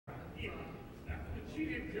She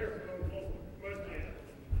didn't care for those local, but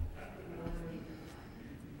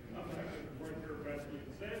I'm not going to bring her back to the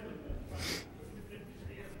family.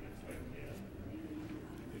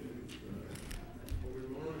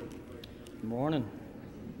 Good morning.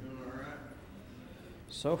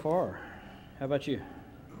 So far. How about you?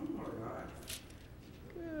 I'm all right.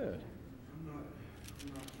 Good. I'm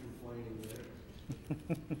not complaining yet.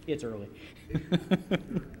 It's early.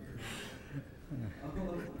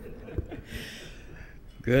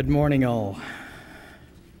 Good morning, all.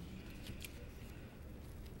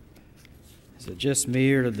 Is it just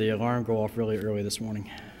me, or did the alarm go off really early this morning?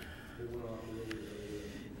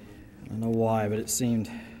 I don't know why, but it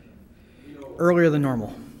seemed earlier than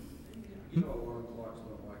normal. You know alarm clocks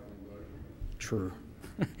don't like anybody. True.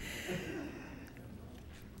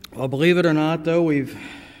 Well, believe it or not, though, we've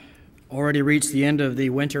already reached the end of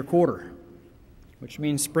the winter quarter, which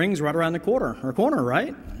means spring's right around the corner,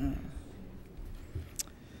 right?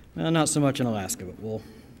 Well, not so much in Alaska, but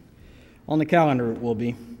on the calendar it will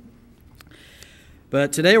be.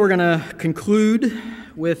 But today we're going to conclude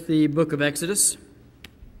with the book of Exodus,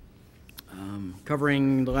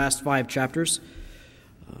 covering the last 5 chapters.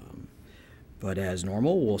 But as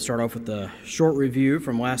normal, we'll start off with a short review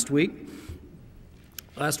from last week.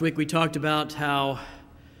 Last week we talked about how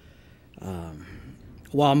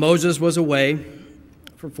while Moses was away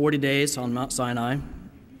for 40 days on Mount Sinai,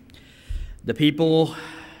 the people,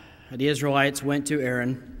 the Israelites, went to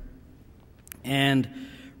Aaron and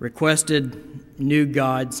requested new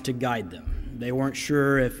gods to guide them. They weren't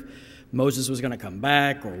sure if Moses was going to come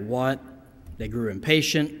back or what. They grew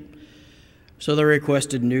impatient, so they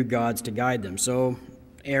requested new gods to guide them. So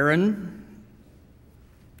Aaron,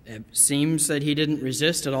 it seems that he didn't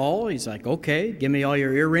resist at all. He's like, okay, give me all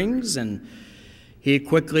your earrings. And he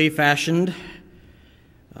quickly fashioned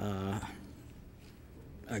a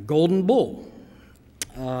golden bull.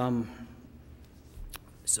 And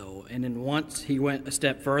then once he went a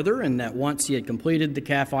step further, and that once he had completed the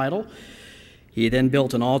calf idol, he then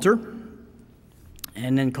built an altar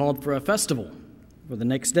and then called for a festival for the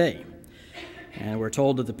next day. And we're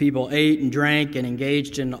told that the people ate and drank and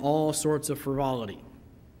engaged in all sorts of frivolity.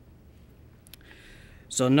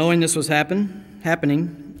 So knowing this was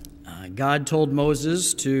happening, God told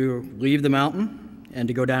Moses to leave the mountain and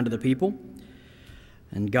to go down to the people.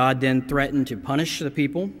 And God then threatened to punish the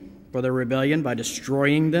people for their rebellion by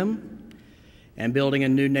destroying them and building a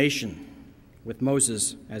new nation with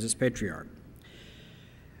Moses as its patriarch.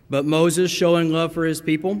 But Moses, showing love for his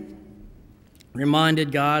people,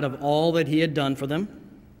 reminded God of all that he had done for them.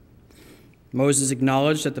 Moses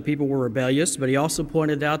acknowledged that the people were rebellious, but he also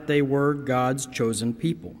pointed out they were God's chosen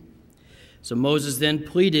people. So Moses then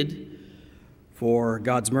pleaded for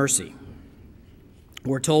God's mercy.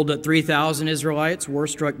 We're told that 3,000 Israelites were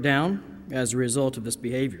struck down as a result of this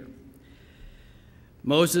behavior.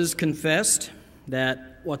 Moses confessed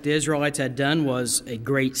that what the Israelites had done was a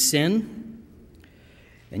great sin,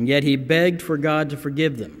 and yet he begged for God to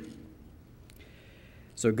forgive them.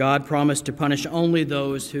 So God promised to punish only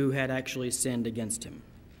those who had actually sinned against him.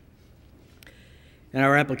 In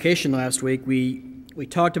our application last week, we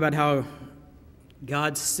talked about how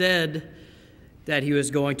God said that he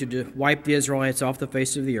was going to wipe the Israelites off the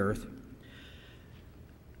face of the earth,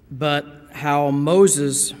 but how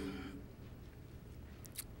Moses,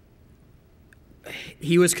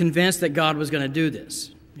 he was convinced that God was going to do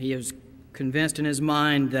this. He was convinced in his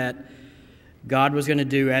mind that God was going to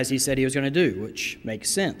do as he said he was going to do, which makes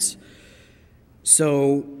sense.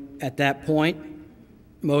 So at that point,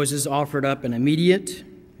 Moses offered up an immediate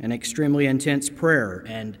and extremely intense prayer,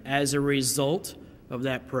 and as a result of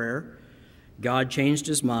that prayer, God changed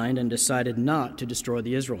his mind and decided not to destroy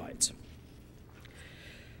the Israelites.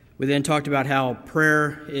 We then talked about how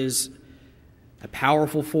prayer is a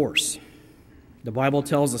powerful force. The Bible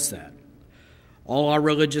tells us that. All our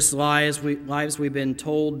religious lives we've been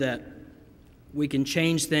told that we can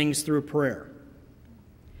change things through prayer.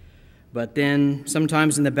 But then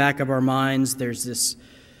sometimes in the back of our minds, there's this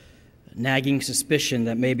nagging suspicion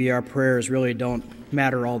that maybe our prayers really don't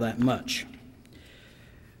matter all that much.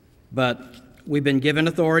 But we've been given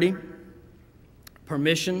authority,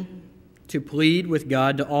 permission to plead with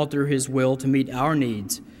God to alter his will to meet our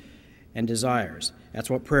needs and desires. That's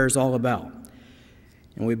what prayer is all about.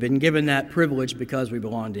 And we've been given that privilege because we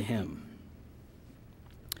belong to him.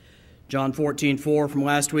 John 14:4 from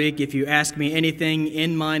last week, if you ask me anything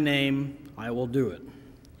in my name, I will do it.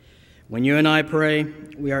 When you and I pray,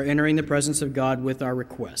 we are entering the presence of God with our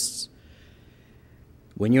requests.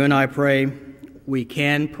 When you and I pray, we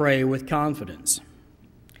can pray with confidence.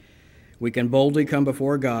 We can boldly come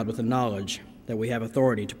before God with the knowledge that we have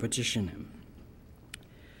authority to petition him.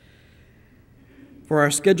 For our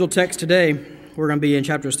scheduled text today, we're going to be in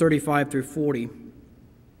chapters 35 through 40.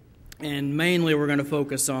 And mainly we're going to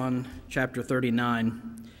focus on chapter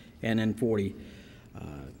 39 and then 40.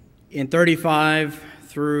 In 35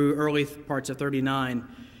 through early parts of 39,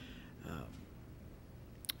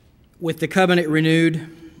 with the covenant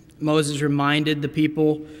renewed, Moses reminded the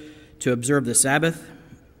people to observe the Sabbath.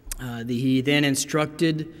 He then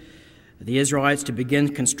instructed the Israelites to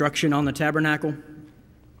begin construction on the tabernacle,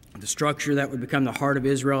 the structure that would become the heart of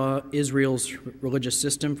Israel's religious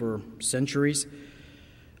system for centuries.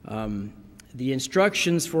 The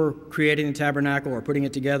instructions for creating the tabernacle or putting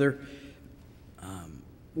it together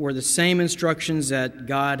were the same instructions that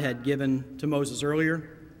God had given to Moses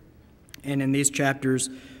earlier. And in these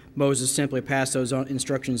chapters, Moses simply passed those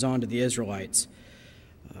instructions on to the Israelites.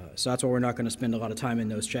 So that's why we're not going to spend a lot of time in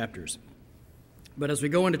those chapters. But as we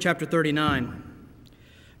go into chapter 39,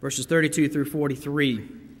 verses 32 through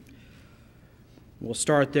 43, we'll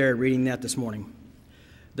start there reading that this morning.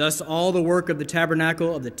 Thus all the work of the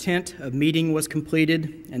tabernacle of the tent of meeting was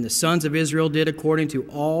completed, and the sons of Israel did according to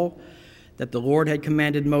all that the Lord had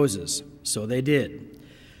commanded Moses. So they did.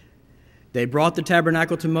 They brought the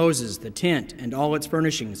tabernacle to Moses, the tent and all its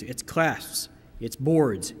furnishings, its clasps, its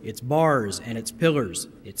boards, its bars, and its pillars,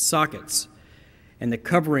 its sockets, and the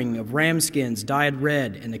covering of ram skins dyed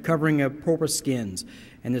red, and the covering of porpoise skins,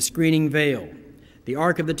 and the screening veil, the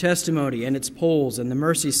ark of the testimony and its poles, and the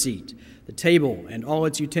mercy seat, the table and all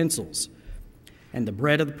its utensils, and the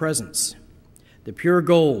bread of the presence, the pure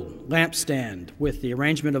gold lampstand with the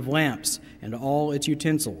arrangement of lamps and all its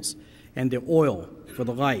utensils, and the oil for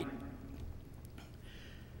the light,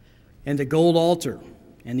 and the gold altar,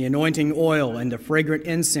 and the anointing oil, and the fragrant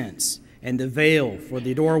incense, and the veil for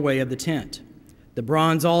the doorway of the tent, the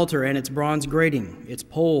bronze altar and its bronze grating, its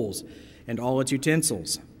poles, and all its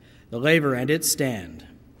utensils, the laver and its stand,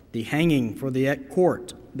 the hangings for the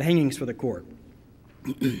court,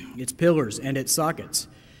 its pillars and its sockets,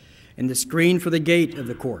 and the screen for the gate of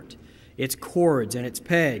the court, its cords and its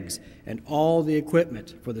pegs, and all the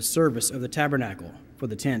equipment for the service of the tabernacle for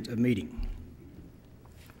the tent of meeting.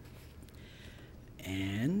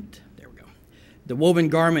 And there we go. The woven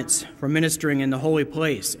garments for ministering in the holy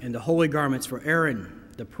place, and the holy garments for Aaron,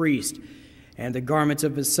 the priest, and the garments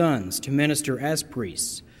of his sons to minister as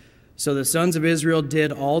priests. So the sons of Israel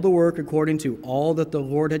did all the work according to all that the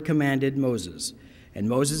Lord had commanded Moses. And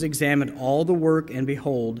Moses examined all the work, and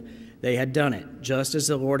behold, they had done it, just as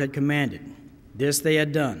the Lord had commanded. This they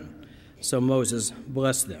had done. So Moses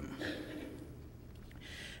blessed them.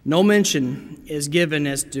 No mention is given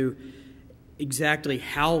as to exactly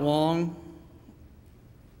how long,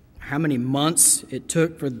 how many months it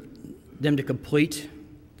took for them to complete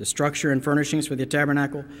the structure and furnishings for the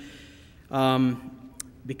tabernacle.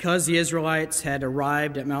 Because the Israelites had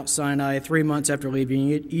arrived at Mount Sinai 3 months after leaving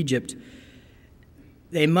Egypt,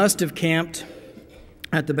 they must have camped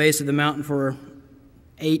at the base of the mountain for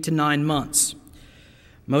 8 to 9 months.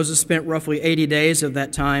 Moses spent roughly 80 days of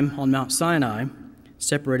that time on Mount Sinai,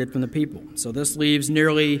 separated from the people. So this leaves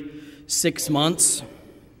nearly 6 months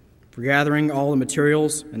for gathering all the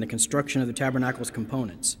materials and the construction of the tabernacle's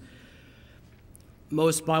components.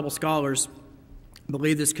 Most Bible scholars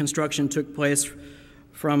believe this construction took place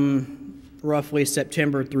from roughly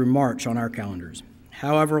September through March on our calendars.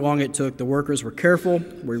 However long it took, the workers were careful.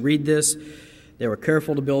 We read this. They were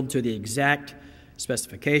careful to build to the exact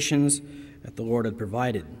specifications that the Lord had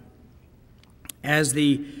provided. As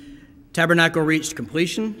the tabernacle reached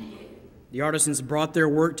completion, the artisans brought their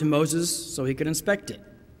work to Moses so he could inspect it.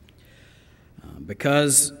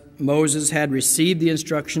 Because Moses had received the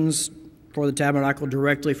instructions for the tabernacle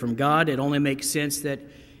directly from God, it only makes sense that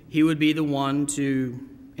he would be the one to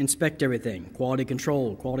inspect everything, quality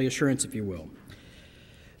control, quality assurance, if you will.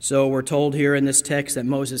 So we're told here in this text that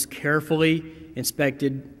Moses carefully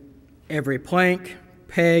inspected every plank,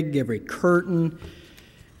 peg, every curtain,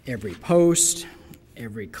 every post,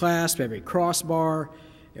 every clasp, every crossbar,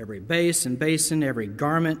 every base and basin, every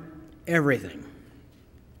garment, everything.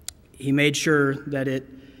 He made sure that it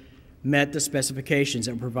met the specifications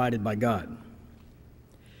that were provided by God.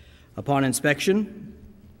 Upon inspection,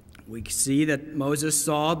 we see that Moses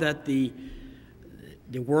saw that the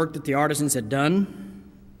work that the artisans had done,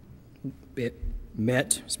 it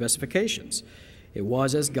met specifications. It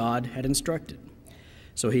was as God had instructed.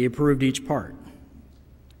 So he approved each part.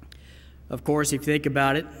 Of course, if you think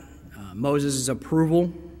about it, Moses'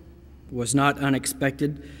 approval was not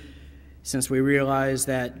unexpected, since we realize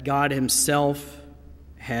that God himself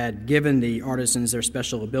had given the artisans their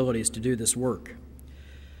special abilities to do this work.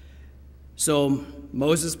 So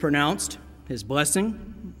Moses pronounced his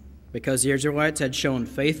blessing because the Israelites had shown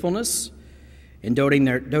faithfulness in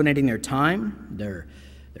donating their time, their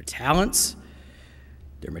talents,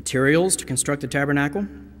 their materials to construct the tabernacle.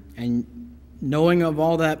 And knowing of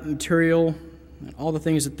all that material and all the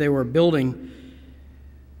things that they were building,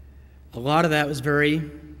 a lot of that was very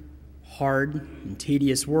hard and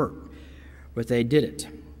tedious work, but they did it.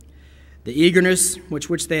 The eagerness with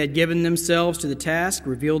which they had given themselves to the task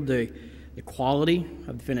revealed the quality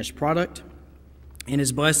of the finished product. In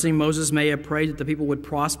his blessing, Moses may have prayed that the people would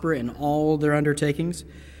prosper in all their undertakings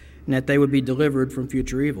and that they would be delivered from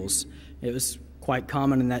future evils. It was quite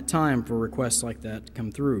common in that time for requests like that to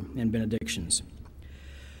come through in benedictions.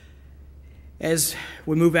 As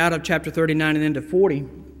we move out of chapter 39 and into 40,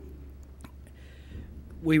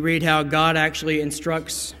 we read how God actually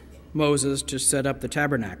instructs Moses to set up the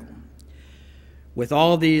tabernacle. With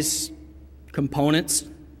all these components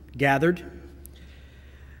gathered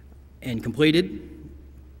and completed,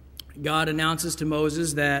 God announces to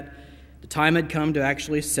Moses that the time had come to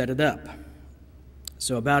actually set it up.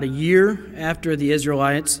 So about a year after the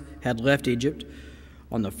Israelites had left Egypt,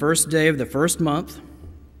 on the first day of the first month,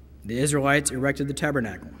 the Israelites erected the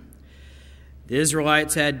tabernacle. The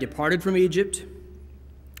Israelites had departed from Egypt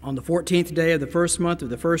on the 14th day of the first month of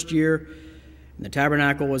the first year, and the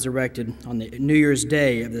tabernacle was erected on the New Year's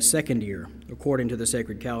Day of the second year, according to the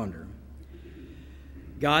sacred calendar.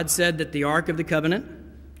 God said that the Ark of the Covenant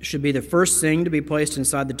should be the first thing to be placed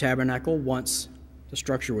inside the tabernacle once the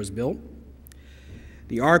structure was built.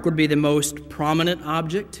 The Ark would be the most prominent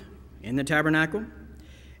object in the tabernacle,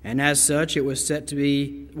 and as such, it was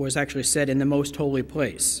actually set in the most holy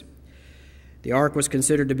place. The Ark was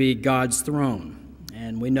considered to be God's throne.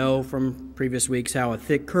 And we know from previous weeks how a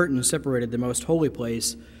thick curtain separated the most holy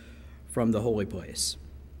place from the holy place.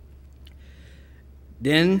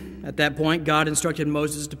 Then, at that point, God instructed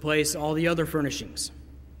Moses to place all the other furnishings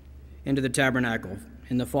into the tabernacle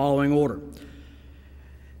in the following order.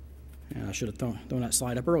 And I should have thrown that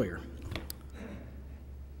slide up earlier.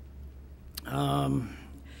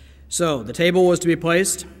 So, the table was to be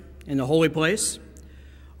placed in the holy place.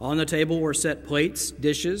 On the table were set plates,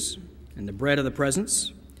 dishes, and the bread of the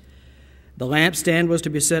presence. The lampstand was to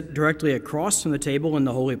be set directly across from the table in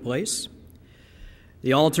the holy place.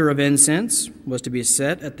 The altar of incense was to be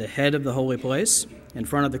set at the head of the holy place, in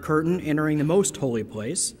front of the curtain entering the most holy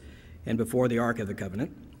place, and before the Ark of the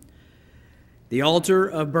Covenant. The altar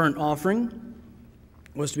of burnt offering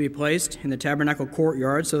was to be placed in the tabernacle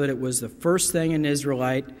courtyard so that it was the first thing an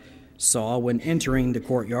Israelite saw when entering the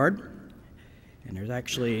courtyard. And there's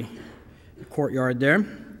actually a courtyard there.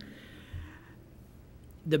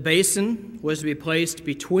 The basin was to be placed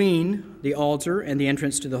between the altar and the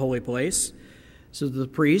entrance to the holy place so that the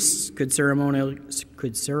priests could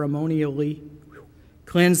ceremonially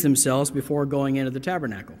cleanse themselves before going into the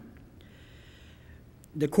tabernacle.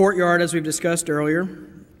 The courtyard, as we've discussed earlier,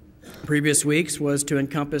 previous weeks, was to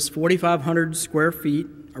encompass 4,500 square feet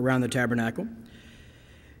around the tabernacle.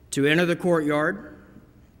 To enter the courtyard,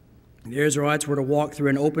 the Israelites were to walk through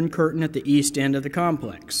an open curtain at the east end of the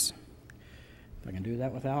complex. If I can do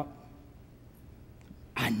that without...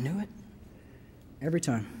 I knew it. Every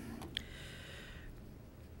time.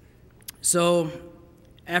 So,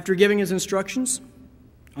 after giving his instructions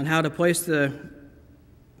on how to place the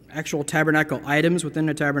actual tabernacle items within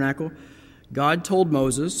the tabernacle, God told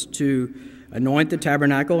Moses to anoint the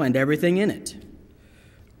tabernacle and everything in it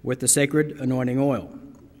with the sacred anointing oil.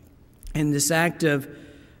 And this act of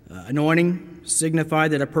anointing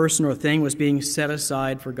signified that a person or thing was being set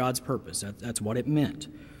aside for God's purpose. That's what it meant.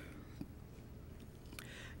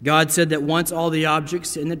 God said that once all the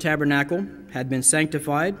objects in the tabernacle had been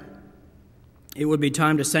sanctified, it would be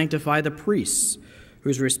time to sanctify the priests,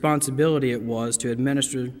 whose responsibility it was to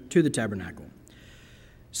administer to the tabernacle.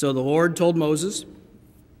 So the Lord told Moses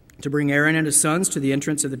to bring Aaron and his sons to the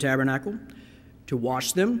entrance of the tabernacle, to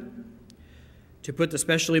wash them, to put the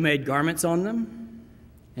specially made garments on them,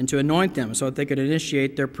 and to anoint them so that they could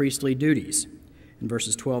initiate their priestly duties, in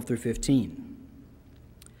verses 12 through 15.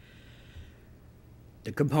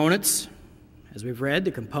 The components, as we've read,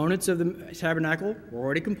 the components of the tabernacle were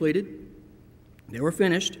already completed. They were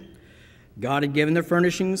finished. God had given the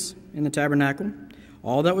furnishings in the tabernacle.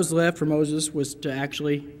 All that was left for Moses was to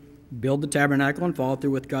actually build the tabernacle and follow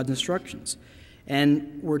through with God's instructions.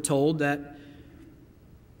 And we're told that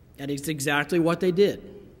is exactly what they did.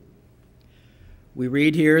 We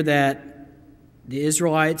read here that the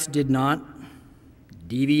Israelites did not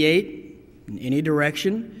deviate in any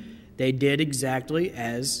direction. They did exactly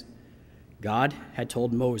as God had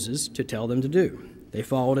told Moses to tell them to do. They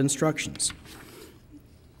followed instructions.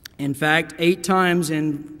 In fact, 8 times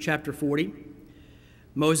in chapter 40,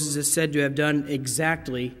 Moses is said to have done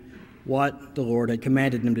exactly what the Lord had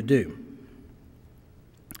commanded him to do.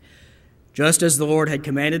 Just as the Lord had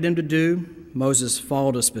commanded him to do, Moses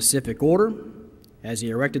followed a specific order as he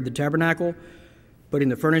erected the tabernacle, putting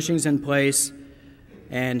the furnishings in place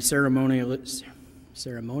and ceremonially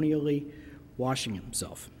washing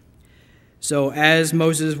himself. So as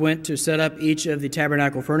Moses went to set up each of the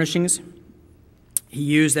tabernacle furnishings, he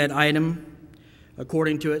used that item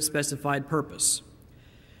according to its specified purpose.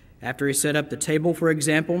 After he set up the table, for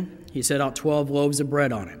example, he set out 12 loaves of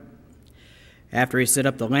bread on it. After he set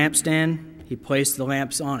up the lampstand, he placed the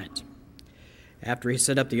lamps on it. After he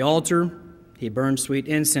set up the altar, he burned sweet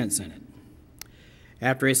incense in it.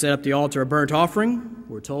 After he set up the altar of burnt offering,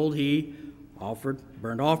 we're told he offered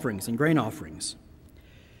burnt offerings and grain offerings.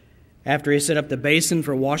 After he set up the basin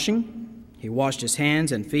for washing, he washed his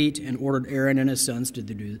hands and feet and ordered Aaron and his sons to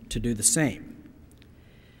do the same.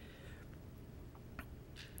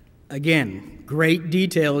 Again, great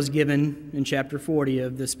detail is given in chapter 40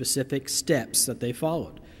 of the specific steps that they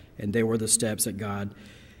followed, and they were the steps that God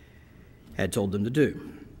had told them to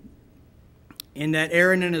do. In that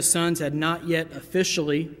Aaron and his sons had not yet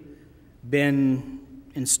officially been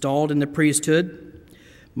installed in the priesthood,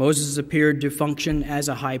 Moses appeared to function as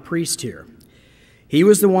a high priest here. He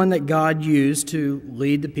was the one that God used to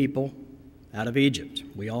lead the people out of Egypt.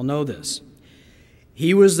 We all know this.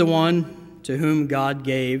 He was the one to whom God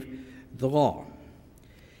gave the law.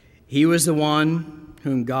 He was the one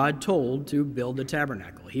whom God told to build the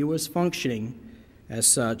tabernacle. He was functioning as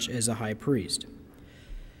such as a high priest.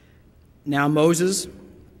 Now Moses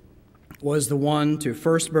was the one to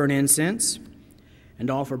first burn incense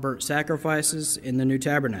and offer burnt sacrifices in the new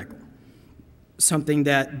tabernacle, something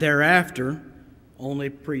that thereafter only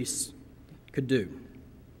priests could do.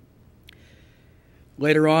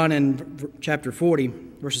 Later on in chapter 40,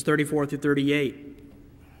 verses 34 through 38,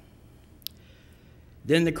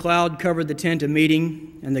 then the cloud covered the tent of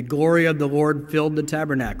meeting, and the glory of the Lord filled the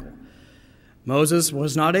tabernacle. Moses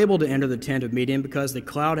was not able to enter the tent of meeting because the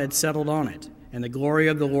cloud had settled on it, and the glory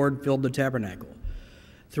of the Lord filled the tabernacle.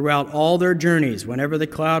 Throughout all their journeys, whenever the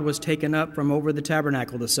cloud was taken up from over the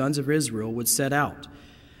tabernacle, the sons of Israel would set out.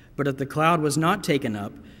 But if the cloud was not taken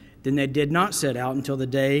up, then they did not set out until the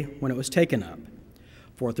day when it was taken up.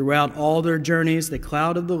 For throughout all their journeys, the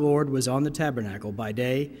cloud of the Lord was on the tabernacle by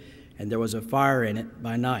day, and there was a fire in it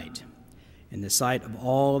by night, in the sight of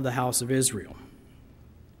all of the house of Israel.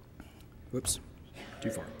 Whoops, too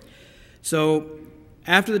far. So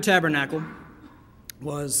after the tabernacle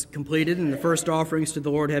was completed and the first offerings to the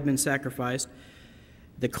Lord had been sacrificed,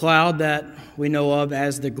 the cloud that we know of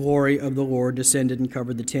as the glory of the Lord descended and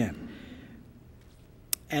covered the tent.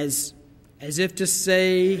 As if to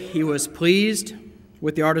say he was pleased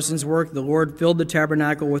with the artisan's work, the Lord filled the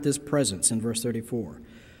tabernacle with his presence in verse 34.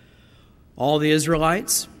 All the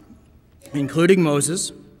Israelites, including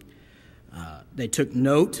Moses, they took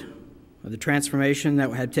note of the transformation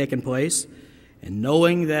that had taken place, and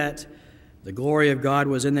knowing that the glory of God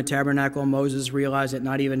was in the tabernacle, Moses realized that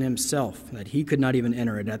not even himself, that he could not even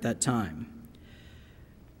enter it at that time.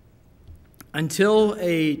 Until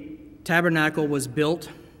a tabernacle was built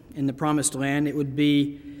in the promised land, it would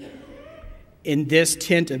be in this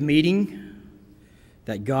tent of meeting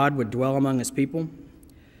that God would dwell among his people.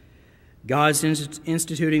 God's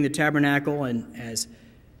instituting the tabernacle and as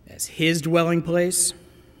his dwelling place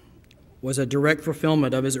was a direct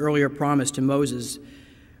fulfillment of his earlier promise to Moses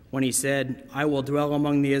when he said, I will dwell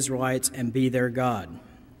among the Israelites and be their God.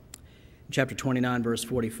 Chapter 29, verse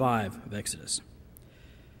 45 of Exodus.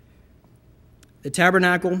 The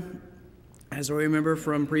tabernacle, as I remember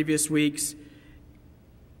from previous weeks,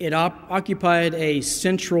 it occupied a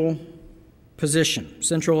central position,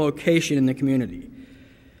 central location in the community,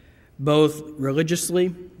 both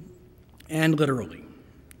religiously and literally,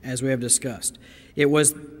 as we have discussed. It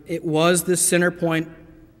was the center point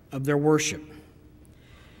of their worship,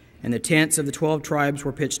 and the tents of the 12 tribes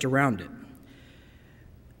were pitched around it.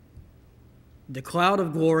 The cloud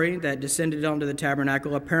of glory that descended onto the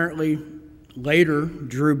tabernacle apparently later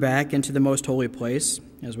drew back into the most holy place,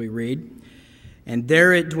 as we read, and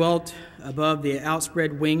there it dwelt above the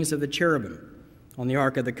outspread wings of the cherubim on the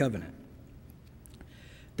Ark of the Covenant.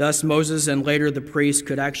 Thus Moses and later the priests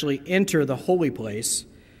could actually enter the holy place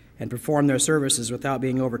and perform their services without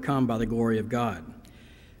being overcome by the glory of God,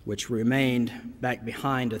 which remained back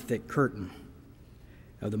behind a thick curtain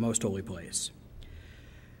of the most holy place.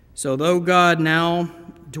 So though God now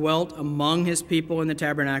dwelt among his people in the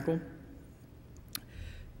tabernacle,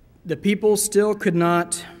 the people still could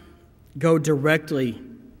not go directly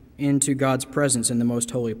into God's presence in the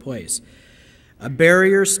most holy place. A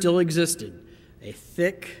barrier still existed, a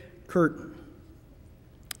thick curtain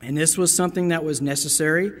And this was something that was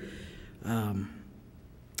necessary,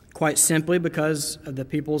 quite simply because of the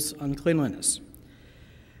people's uncleanliness.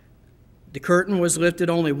 The curtain was lifted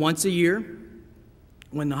only once a year,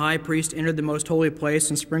 when the high priest entered the most holy place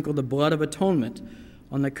and sprinkled the blood of atonement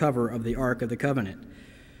on the cover of the Ark of the Covenant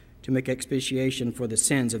to make expiation for the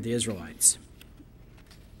sins of the Israelites.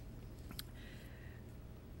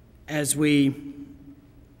 As we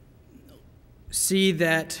see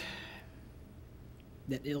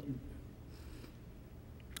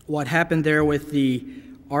what happened there with the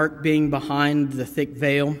ark being behind the thick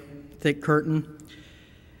veil, thick curtain,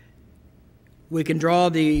 we can draw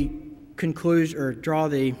the conclusion, or draw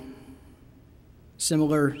the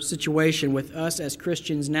similar situation with us as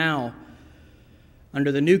Christians now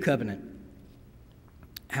under the new covenant,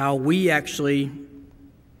 how we actually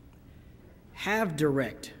have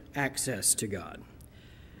direct access to God.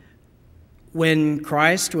 When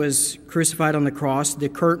Christ was crucified on the cross, the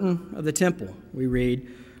curtain of the temple, we read,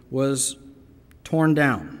 was torn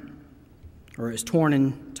down, or is torn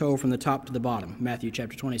in two from the top to the bottom, Matthew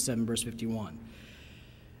chapter 27, verse 51.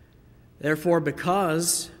 Therefore,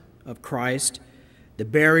 because of Christ, the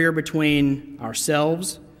barrier between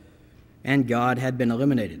ourselves and God had been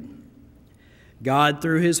eliminated. God,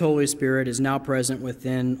 through his Holy Spirit, is now present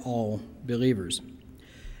within all believers.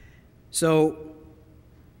 So,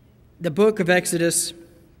 the book of Exodus,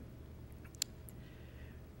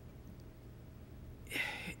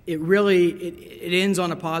 it ends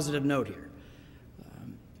on a positive note here.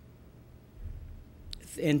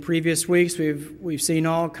 In previous weeks, we've seen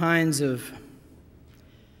all kinds of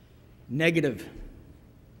negative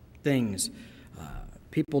things,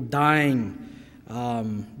 people dying,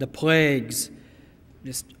 the plagues,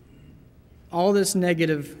 just all this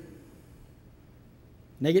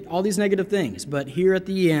all these negative things. But here at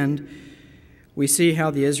the end, we see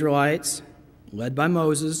how the Israelites, led by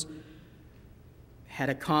Moses, had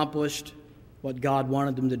accomplished what God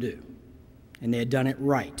wanted them to do, and they had done it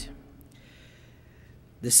right.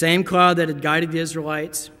 The same cloud that had guided the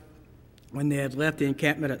Israelites when they had left the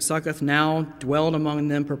encampment at Succoth now dwelled among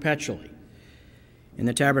them perpetually in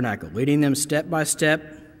the tabernacle, leading them step by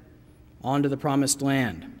step onto the promised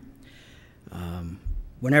land.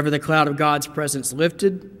 Whenever the cloud of God's presence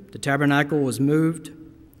lifted, the tabernacle was moved,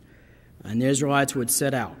 and the Israelites would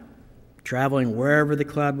set out, traveling wherever the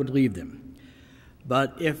cloud would lead them.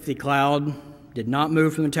 But if the cloud did not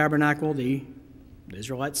move from the tabernacle, the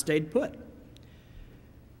Israelites stayed put.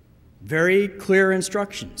 Very clear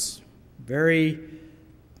instructions, very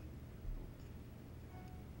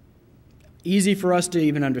easy for us to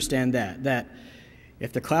even understand that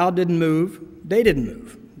if the cloud didn't move, they didn't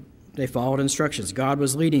move. They followed instructions. God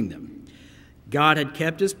was leading them. God had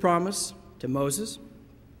kept his promise to Moses.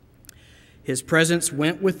 His presence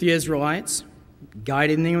went with the Israelites,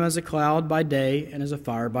 guiding them as a cloud by day and as a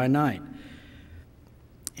fire by night.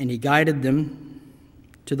 And he guided them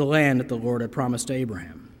to the land that the Lord had promised to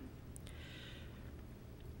Abraham.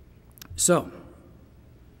 So,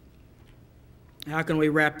 how can we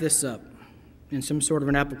wrap this up in some sort of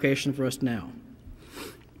an application for us now?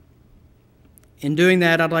 In doing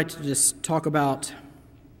that, I'd like to just talk about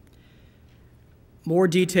more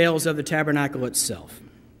details of the tabernacle itself.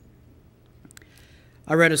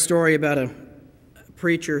 I read a story about a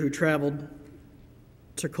preacher who traveled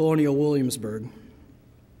to Colonial Williamsburg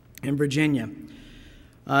in Virginia.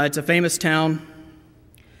 It's a famous town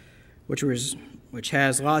which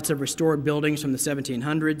has lots of restored buildings from the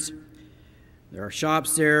 1700s. There are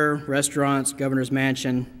shops there, restaurants, governor's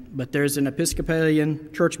mansion, but there's an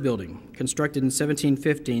Episcopalian church building constructed in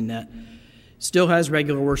 1715 that still has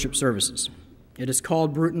regular worship services. It is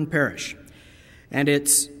called Bruton Parish, and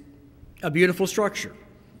it's a beautiful structure.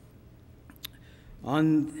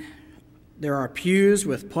 There are pews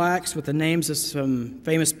with plaques with the names of some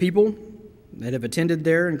famous people that have attended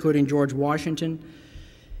there, including George Washington,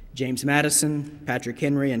 James Madison, Patrick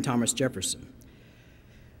Henry, and Thomas Jefferson.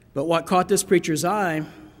 But what caught this preacher's eye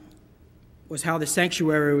was how the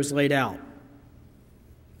sanctuary was laid out.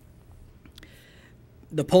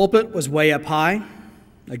 The pulpit was way up high,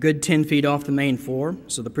 a good 10 feet off the main floor,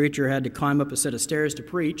 so the preacher had to climb up a set of stairs to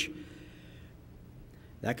preach.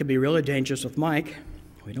 That could be really dangerous with Mike.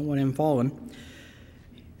 We don't want him falling.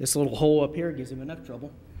 This little hole up here gives him enough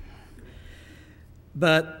trouble.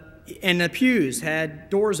 And the pews had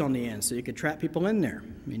doors on the end so you could trap people in there.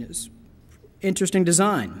 I mean, it's interesting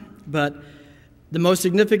design. But the most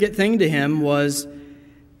significant thing to him was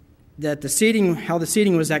that how the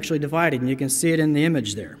seating was actually divided, and you can see it in the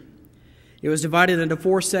image there. It was divided into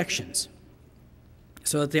 4 sections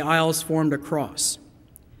so that the aisles formed a cross.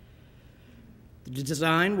 The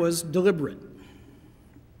design was deliberate.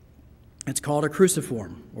 It's called a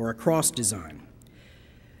cruciform or a cross design.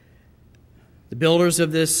 The builders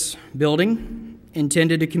of this building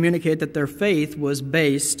intended to communicate that their faith was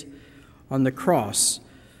based on the cross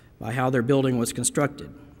by how their building was constructed.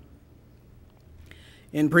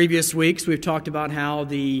 In previous weeks, we've talked about how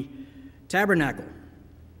the tabernacle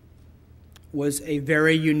was a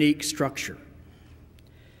very unique structure.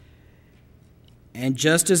 And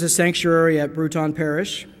just as the sanctuary at Bruton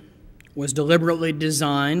Parish was deliberately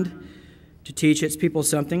designed to teach its people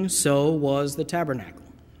something, so was the tabernacle.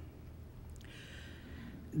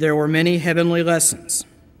 There were many heavenly lessons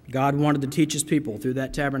God wanted to teach his people through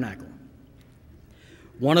that tabernacle.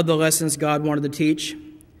 One of the lessons God wanted to teach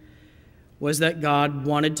was that God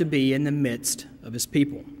wanted to be in the midst of his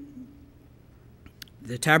people.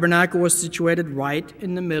 The tabernacle was situated right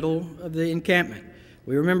in the middle of the encampment.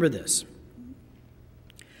 We remember this.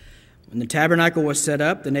 When the tabernacle was set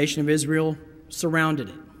up, the nation of Israel surrounded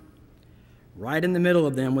it. Right in the middle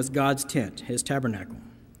of them was God's tent, his tabernacle.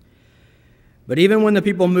 But even when the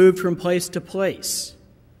people moved from place to place,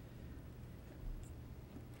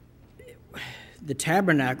 the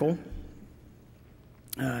tabernacle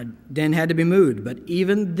then had to be moved. But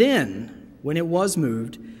even then, when it was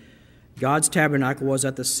moved, God's tabernacle was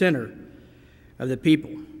at the center of the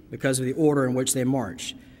people because of the order in which they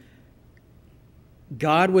marched.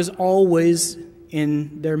 God was always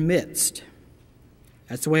in their midst.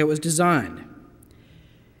 That's the way it was designed.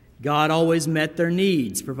 God always met their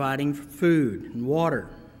needs, providing food and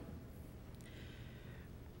water.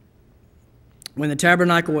 When the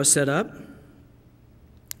tabernacle was set up,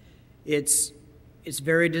 its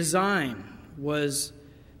very design was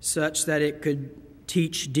such that it could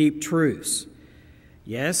teach deep truths.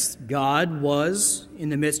 Yes, God was in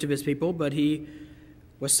the midst of his people, but he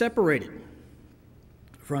was separated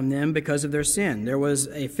from them because of their sin. There was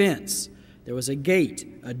a fence, there was a gate,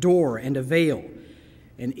 a door, and a veil.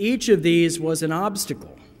 And each of these was an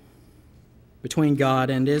obstacle between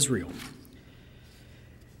God and Israel.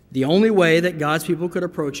 The only way that God's people could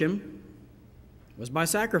approach him was by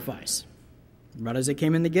sacrifice, right as they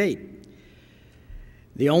came in the gate.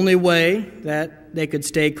 The only way that they could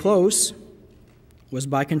stay close was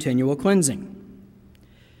by continual cleansing.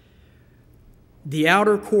 The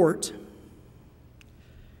outer court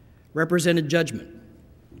represented judgment.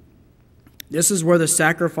 This is where the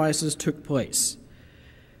sacrifices took place.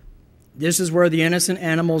 This is where the innocent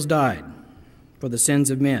animals died for the sins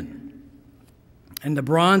of men. And the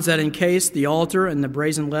bronze that encased the altar and the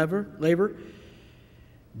brazen laver,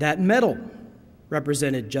 that metal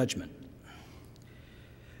represented judgment.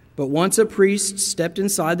 But once a priest stepped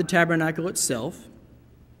inside the tabernacle itself,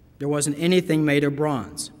 there wasn't anything made of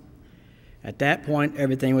bronze. At that point,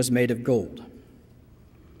 everything was made of gold.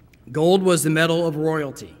 Gold was the metal of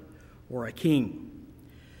royalty, or a king.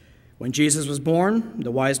 When Jesus was born, the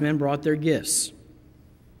wise men brought their gifts.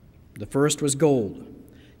 The first was gold.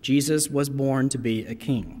 Jesus was born to be a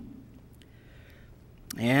king.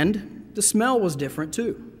 And the smell was different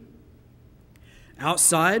too.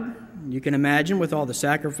 Outside, you can imagine with all the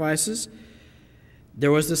sacrifices,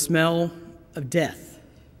 there was the smell of death.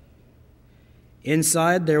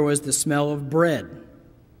 Inside, there was the smell of bread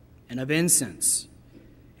and of incense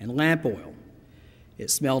and lamp oil. It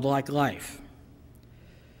smelled like life.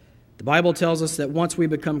 The Bible tells us that once we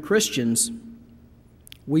become Christians,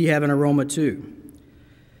 we have an aroma too.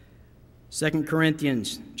 2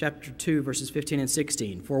 Corinthians chapter 2, verses 15 and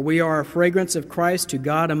 16. For we are a fragrance of Christ to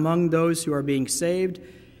God among those who are being saved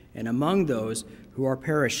and among those who are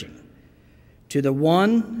perishing. To the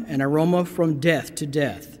one, an aroma from death to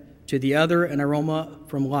death. To the other, an aroma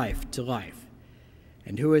from life to life.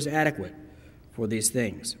 And who is adequate for these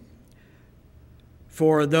things?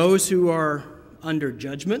 For those who are under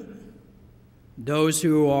judgment, those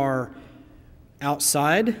who are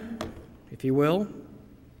outside, if you will,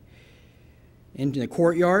 into the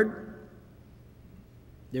courtyard,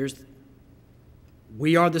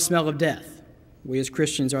 we are the smell of death. We as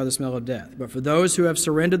Christians are the smell of death. But for those who have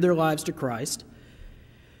surrendered their lives to Christ,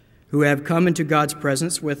 who have come into God's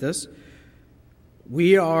presence with us,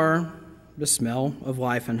 we are the smell of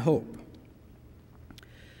life and hope.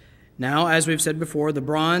 Now, as we've said before, the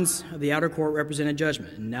bronze of the outer court represented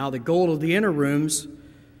judgment, and now the gold of the inner rooms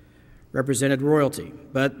represented royalty.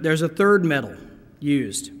 But there's a third metal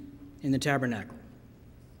used in the tabernacle.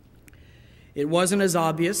 It wasn't as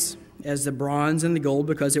obvious as the bronze and the gold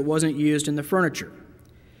because it wasn't used in the furniture.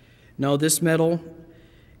 No, this metal,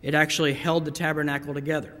 it actually held the tabernacle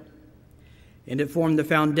together, and it formed the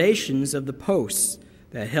foundations of the posts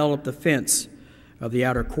that held up the fence of the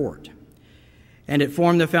outer court. And it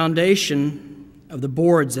formed the foundation of the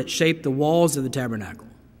boards that shaped the walls of the tabernacle.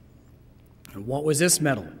 And what was this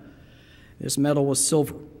metal? This metal was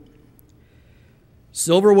silver.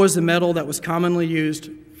 Silver was the metal that was commonly used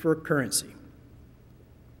for currency.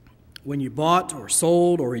 When you bought or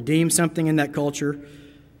sold or redeemed something in that culture,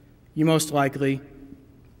 you most likely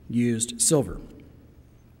used silver.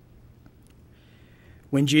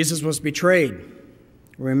 When Jesus was betrayed,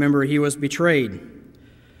 remember he was betrayed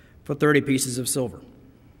for 30 pieces of silver.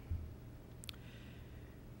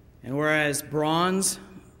 And whereas bronze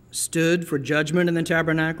stood for judgment in the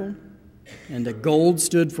tabernacle, and the gold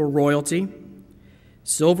stood for royalty,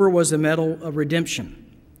 silver was the metal of redemption.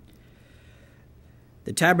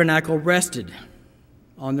 The tabernacle rested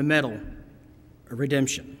on the metal of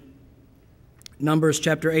redemption. Numbers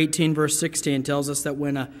chapter 18, verse 16 tells us that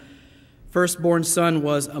when a firstborn son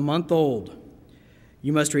was a month old,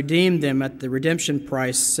 you must redeem them at the redemption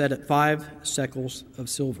price set at 5 shekels of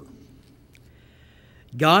silver.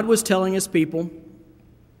 God was telling his people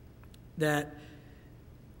that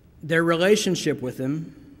their relationship with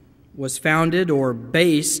him was founded or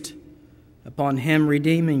based upon him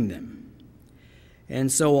redeeming them.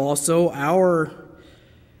 And so also our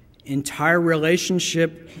entire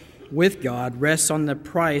relationship with God rests on the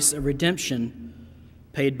price of redemption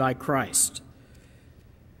paid by Christ.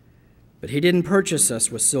 But he didn't purchase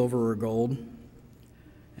us with silver or gold.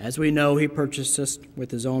 As we know, he purchased us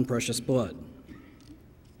with his own precious blood.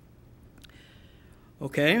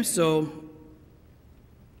 Okay, so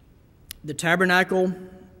the tabernacle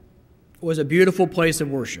was a beautiful place of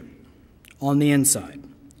worship on the inside.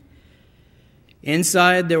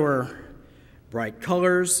 Inside there were bright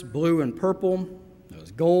colors, blue and purple. There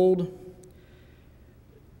was gold.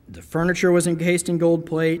 The furniture was encased in gold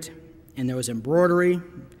plate, and there was embroidery,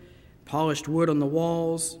 polished wood on the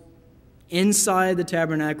walls. Inside the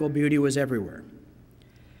tabernacle, beauty was everywhere.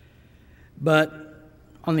 But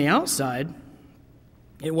on the outside,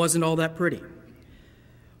 it wasn't all that pretty.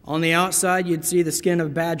 On the outside, you'd see the skin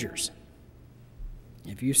of badgers.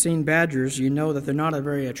 If you've seen badgers, you know that they're not a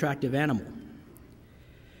very attractive animal.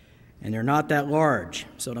 And they're not that large.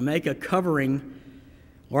 So to make a covering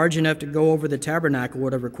large enough to go over the tabernacle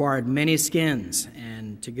would have required many skins,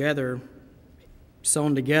 and together,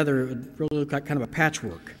 sewn together, it would really look like kind of a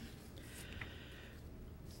patchwork.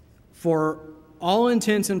 For all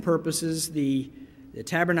intents and purposes, the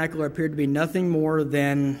tabernacle appeared to be nothing more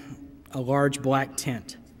than a large black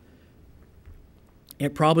tent.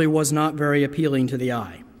 It probably was not very appealing to the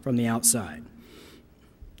eye from the outside.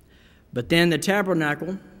 But then the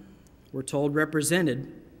tabernacle, we're told,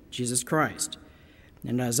 represented Jesus Christ.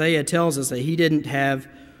 And Isaiah tells us that he didn't have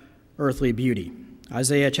earthly beauty.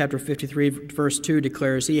 Isaiah chapter 53, verse 2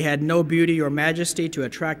 declares, "He had no beauty or majesty to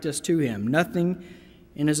attract us to him, nothing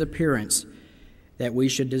in his appearance that we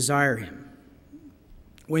should desire him."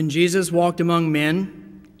 When Jesus walked among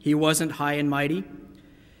men, he wasn't high and mighty.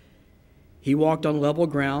 He walked on level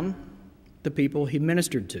ground, the people he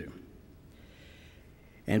ministered to.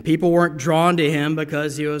 And people weren't drawn to him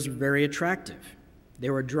because he was very attractive. They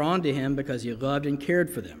were drawn to him because he loved and cared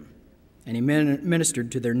for them, and he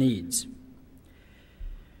ministered to their needs.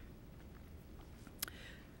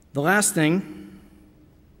 The last thing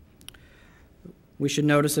we should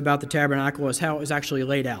notice about the tabernacle is how it was actually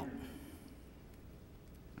laid out.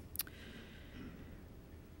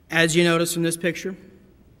 As you notice from this picture,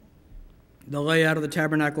 the layout of the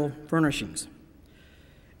tabernacle furnishings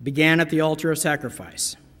began at the altar of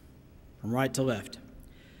sacrifice, from right to left,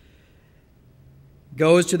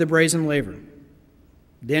 goes to the brazen laver,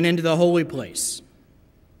 then into the holy place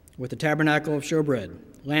with the tabernacle of showbread,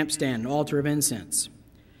 lampstand, altar of incense,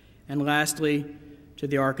 and lastly to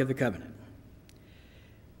the Ark of the Covenant.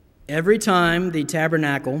 Every time the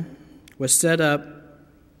tabernacle was set up,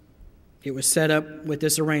 it was set up with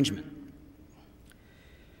this arrangement.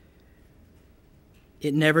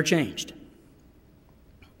 It never changed.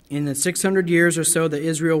 In the 600 years or so that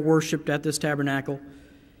Israel worshipped at this tabernacle,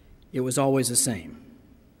 it was always the same.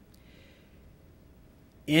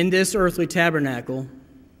 In this earthly tabernacle,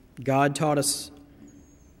 God taught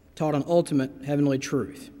an ultimate heavenly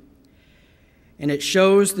truth. And it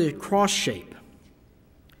shows the cross shape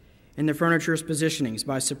in the furniture's positionings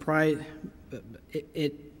by surprise.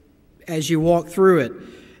 As you walk through it,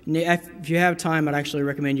 if you have time, I'd actually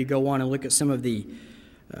recommend you go on and look at some of the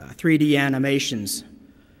 3D animations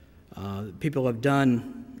people have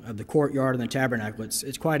done of the courtyard and the tabernacle.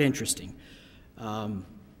 It's quite interesting.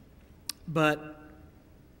 But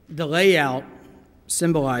the layout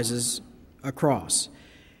symbolizes a cross.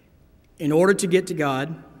 In order to get to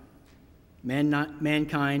God,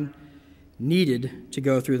 mankind needed to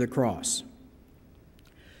go through the cross.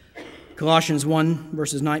 Colossians 1,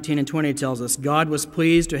 verses 19 and 20 tells us, God was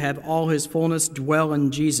pleased to have all his fullness dwell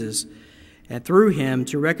in Jesus, and through him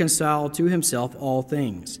to reconcile to himself all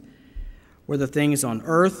things, whether things on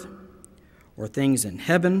earth or things in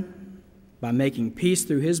heaven, by making peace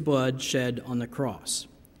through his blood shed on the cross.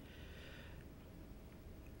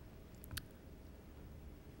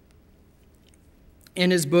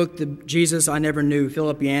 In his book, The Jesus I Never Knew,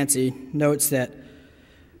 Philip Yancey notes that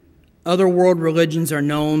other world religions are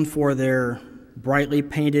known for their brightly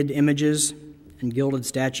painted images and gilded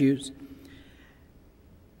statues.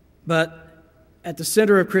 But at the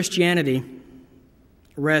center of Christianity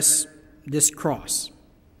rests this cross,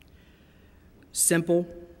 simple,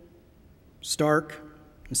 stark,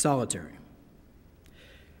 and solitary.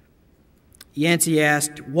 Yancey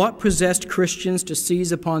asked, what possessed Christians to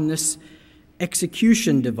seize upon this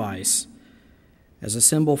execution device as a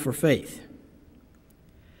symbol for faith?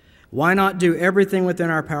 Why not do everything within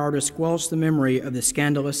our power to squelch the memory of the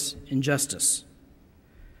scandalous injustice?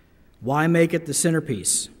 Why make it the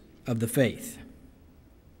centerpiece of the faith?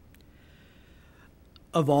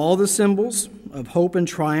 Of all the symbols of hope and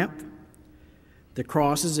triumph, the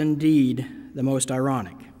cross is indeed the most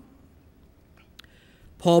ironic.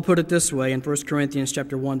 Paul put it this way in 1 Corinthians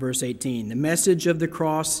chapter 1, verse 18. The message of the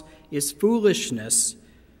cross is foolishness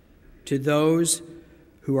to those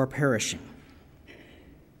who are perishing.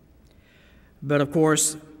 But of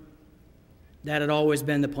course, that had always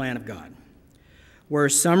been the plan of God. Where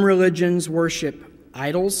some religions worship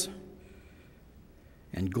idols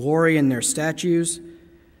and glory in their statues,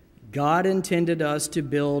 God intended us to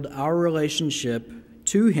build our relationship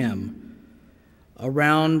to him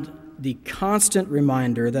around the constant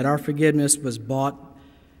reminder that our forgiveness was bought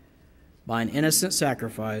by an innocent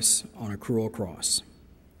sacrifice on a cruel cross,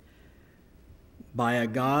 by a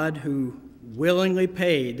God who willingly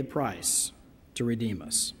paid the price to redeem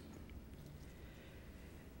us.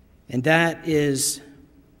 And that is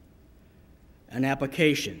an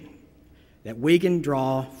application that we can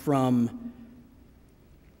draw from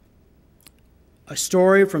a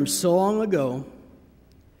story from so long ago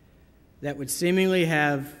that would seemingly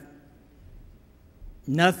have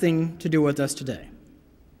nothing to do with us today.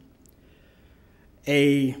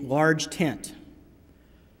 A large tent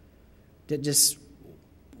that just,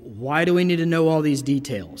 why do we need to know all these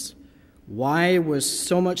details? Why was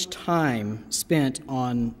so much time spent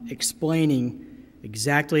on explaining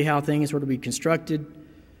exactly how things were to be constructed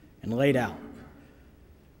and laid out?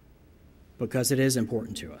 Because it is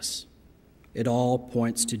important to us. It all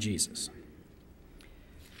points to Jesus.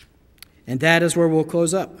 And that is where we'll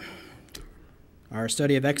close up our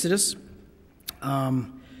study of Exodus.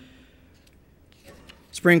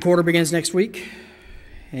 Spring quarter begins next week,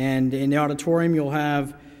 and in the auditorium you'll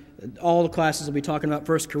have all the classes will be talking about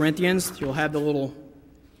 1 Corinthians. You'll have the little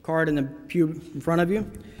card in the pew in front of you.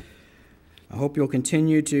 I hope you'll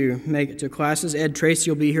continue to make it to classes. Ed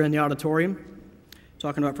Tracy will be here in the auditorium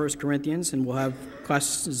talking about 1 Corinthians, and we'll have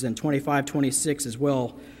classes in 25, 26 as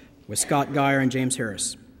well with Scott Geyer and James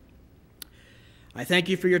Harris. I thank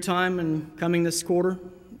you for your time in coming this quarter,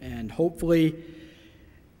 and hopefully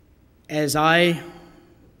as I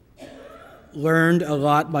learned a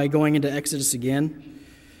lot by going into Exodus again,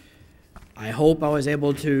 I hope I was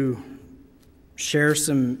able to share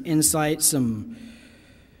some insight,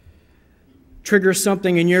 trigger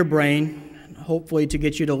something in your brain, hopefully to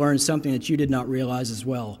get you to learn something that you did not realize as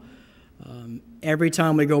well. Every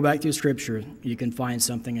time we go back through Scripture, you can find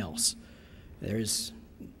something else. That is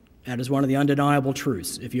one of the undeniable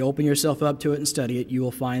truths. If you open yourself up to it and study it, you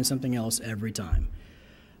will find something else every time.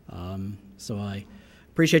 So I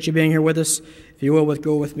appreciate you being here with us. If you will,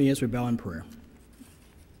 go with me as we bow in prayer.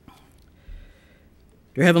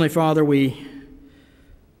 Dear Heavenly Father, we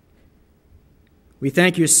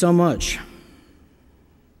thank you so much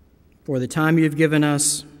for the time you've given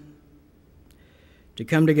us to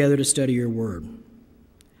come together to study your word.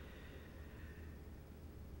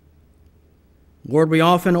 Lord, we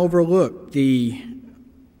often overlook the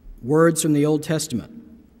words from the Old Testament,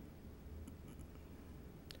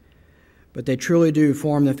 but they truly do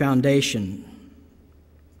form the foundation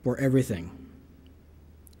for everything.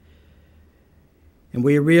 And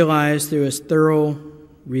we realize through a thorough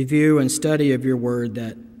review and study of your word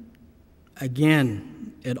that,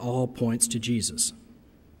 again, it all points to Jesus.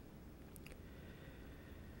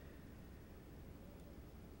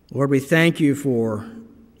 Lord, we thank you for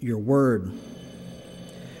your word.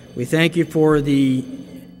 We thank you for the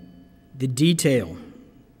detail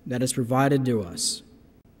that is provided to us.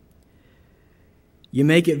 You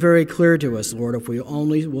make it very clear to us, Lord, if we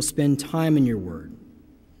only will spend time in your word,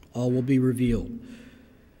 all will be revealed.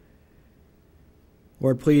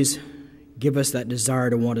 Lord, please give us that desire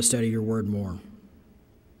to want to study your word more,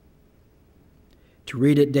 to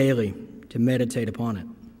read it daily, to meditate upon it,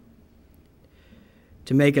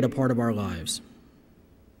 to make it a part of our lives.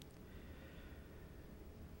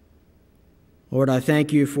 Lord, I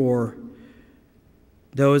thank you for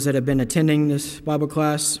those that have been attending this Bible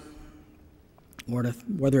class, Lord,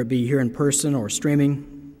 whether it be here in person or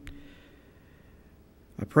streaming.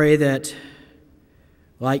 I pray that,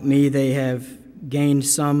 like me, they have gained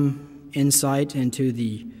some insight into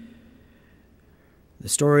the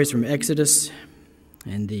stories from Exodus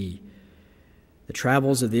and the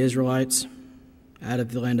travels of the Israelites out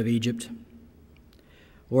of the land of Egypt.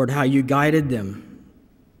 Lord, how you guided them,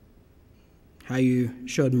 how you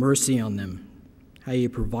showed mercy on them, how you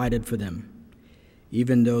provided for them,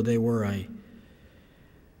 even though they were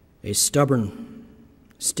a stubborn,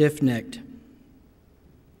 stiff-necked,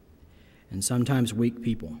 and sometimes weak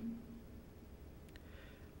people.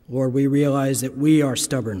 Lord, we realize that we are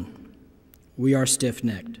stubborn, we are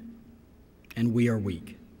stiff-necked, and we are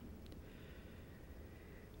weak.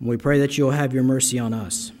 And we pray that you'll have your mercy on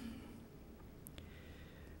us,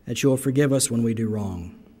 that you'll forgive us when we do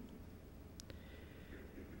wrong,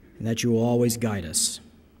 and that you will always guide us.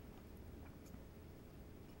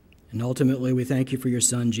 And ultimately, we thank you for your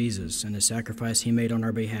Son, Jesus, and the sacrifice he made on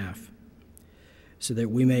our behalf, so that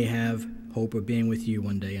we may have hope of being with you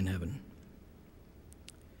one day in heaven.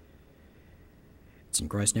 It's in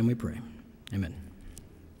Christ's name we pray. Amen.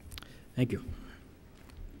 Thank you.